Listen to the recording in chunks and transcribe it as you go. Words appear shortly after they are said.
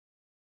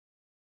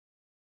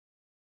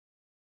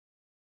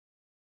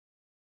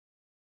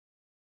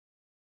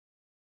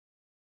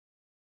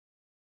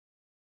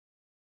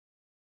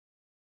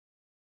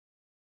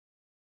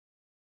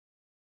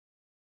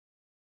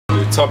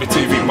Tubby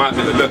TV, Mike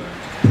Miller, look.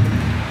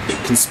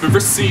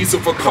 Conspiracies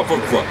of a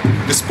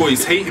cover-up. This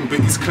boy's hating, but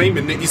he's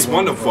claiming that he's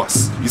one of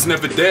us. He's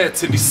never there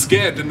till he's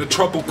scared and the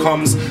trouble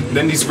comes.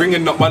 Then he's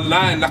ringing up my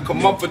line like a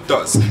mother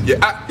does. You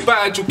act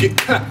bad, you'll get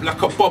clapped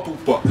like a bubble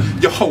butt.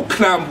 Your whole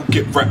clan will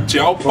get wrapped,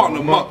 yeah, I'll bun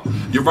them up.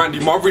 You're Randy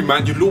Murray,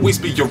 man, you'll always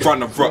be your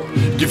runner-up.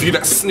 Give you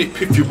that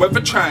snip if you ever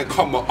try and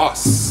come at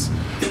us.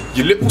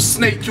 You little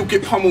snake, you'll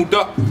get pummeled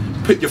up.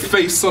 Put your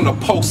face on a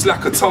post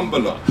like a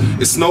tumbler.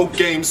 It's no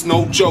games,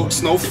 no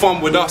jokes, no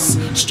fun with us.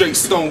 Straight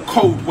stone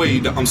cold way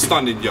that I'm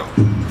stunning yo.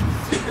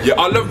 Yeah,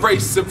 I'll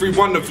erase every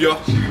one of you.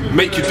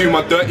 Make you do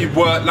my dirty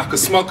work like a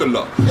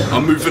smuggler.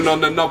 I'm moving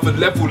on another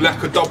level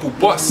like a double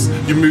bus.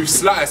 You move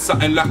sly,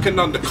 something like an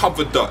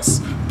undercover does.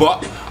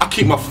 But I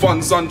keep my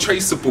funds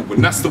untraceable,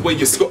 and that's the way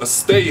it's gotta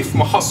stay if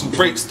my hustle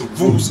breaks the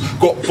rules.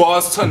 Got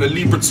bars, turn a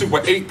Libra to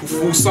an April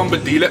Fool.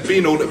 Somebody let me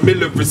know that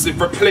Miller is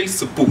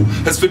irreplaceable.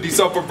 As for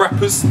these other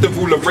rappers, they're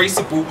all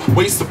erasable,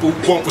 wasteable,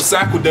 won't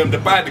recycle them, they're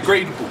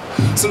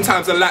biodegradable.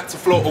 Sometimes I like to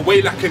float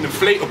away like an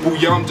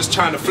inflatable. Yeah, I'm just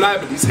trying to fly,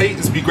 but these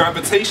haters be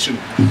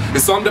gravitational.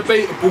 It's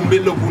undebatable,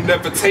 Miller will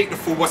never take the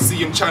fall. I see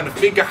him trying to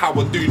figure how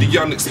I do the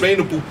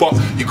unexplainable, but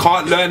you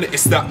can't learn it,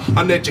 it's that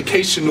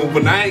uneducational.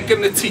 And I ain't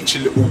gonna teach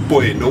you, little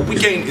boy, no, we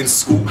ain't in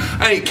school.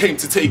 I ain't came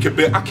to take a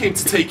bit, I came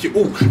to take it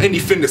all.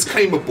 Anything that's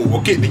claimable,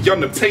 or get the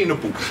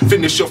unobtainable.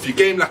 Finish off your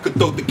game like a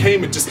dog that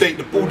came and just ate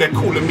the ball. They're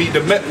calling me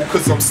the metal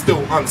cause I'm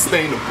still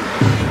unstainable.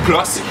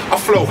 Plus, I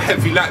flow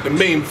heavy like the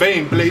main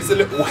vein. Blaze a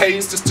little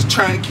haze just to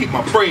try and keep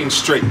my brain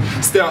straight.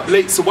 Stay up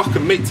late so I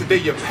can make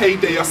today a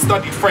payday. I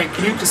studied Frank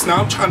Lucas,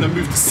 now I'm trying to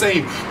move the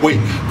same way.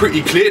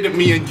 Pretty clear that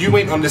me and you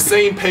ain't on the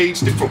same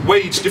page. Different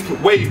wage,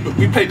 different wave, but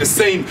we play the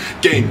same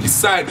game. You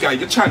side guy,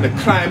 you're trying to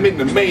climb in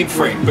the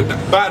mainframe, but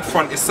that bad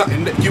front is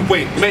something that you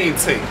ain't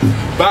maintained.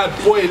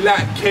 Bad boy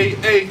like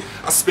K.A.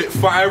 I spit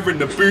fire in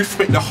the booth,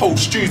 make the whole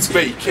streets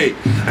vacate.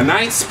 And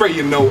I ain't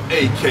spraying no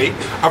AK.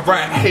 I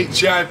write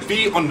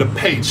HIV on the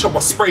page, so I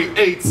spray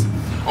AIDS.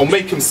 I'll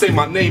make him say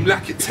my name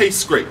like it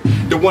tastes great.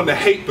 They wanna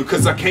hate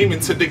because I came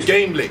into the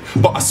game late,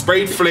 but I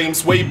sprayed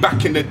flames way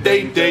back in the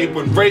day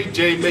when Ray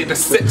J made a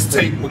sex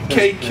tape with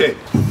KK.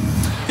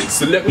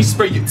 So let me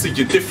spray it to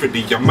you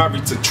differently. I'm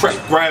married to trap,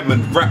 grime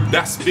and rap,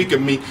 that's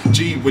bigamy.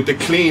 G with the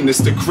clean, it's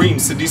the cream.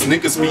 So these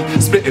niggas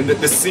be spitting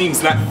at the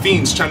seams like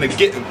fiends trying to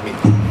get at me.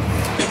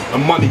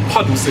 And money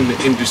puddles in the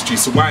industry,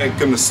 so I ain't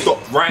gonna stop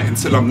writing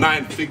till I'm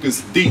 9 figures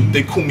deep.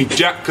 They call me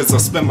Jack cause I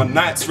spend my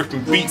nights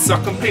ripping beats.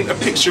 I can paint a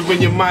picture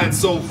in your mind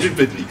so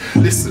vividly.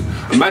 Listen,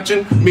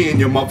 imagine me and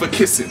your mother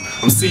kissing.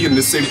 I'm seeing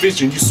the same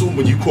vision you saw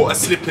when you caught her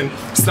slipping.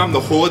 Slammed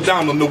the whore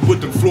down on the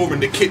wooden floor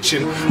in the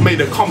kitchen. Made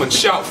her come and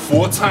shout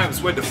 4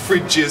 times where the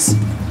fridge is.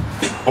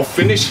 I'll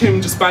finish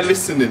him just by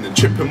listening and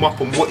trip him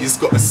up on what he's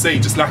got to say,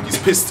 just like he's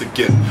pissed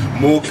again.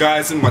 More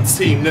guys in my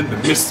team than the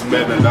Mr.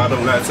 Man, and I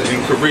don't like to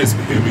end careers,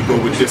 but here we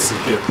go with this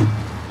again.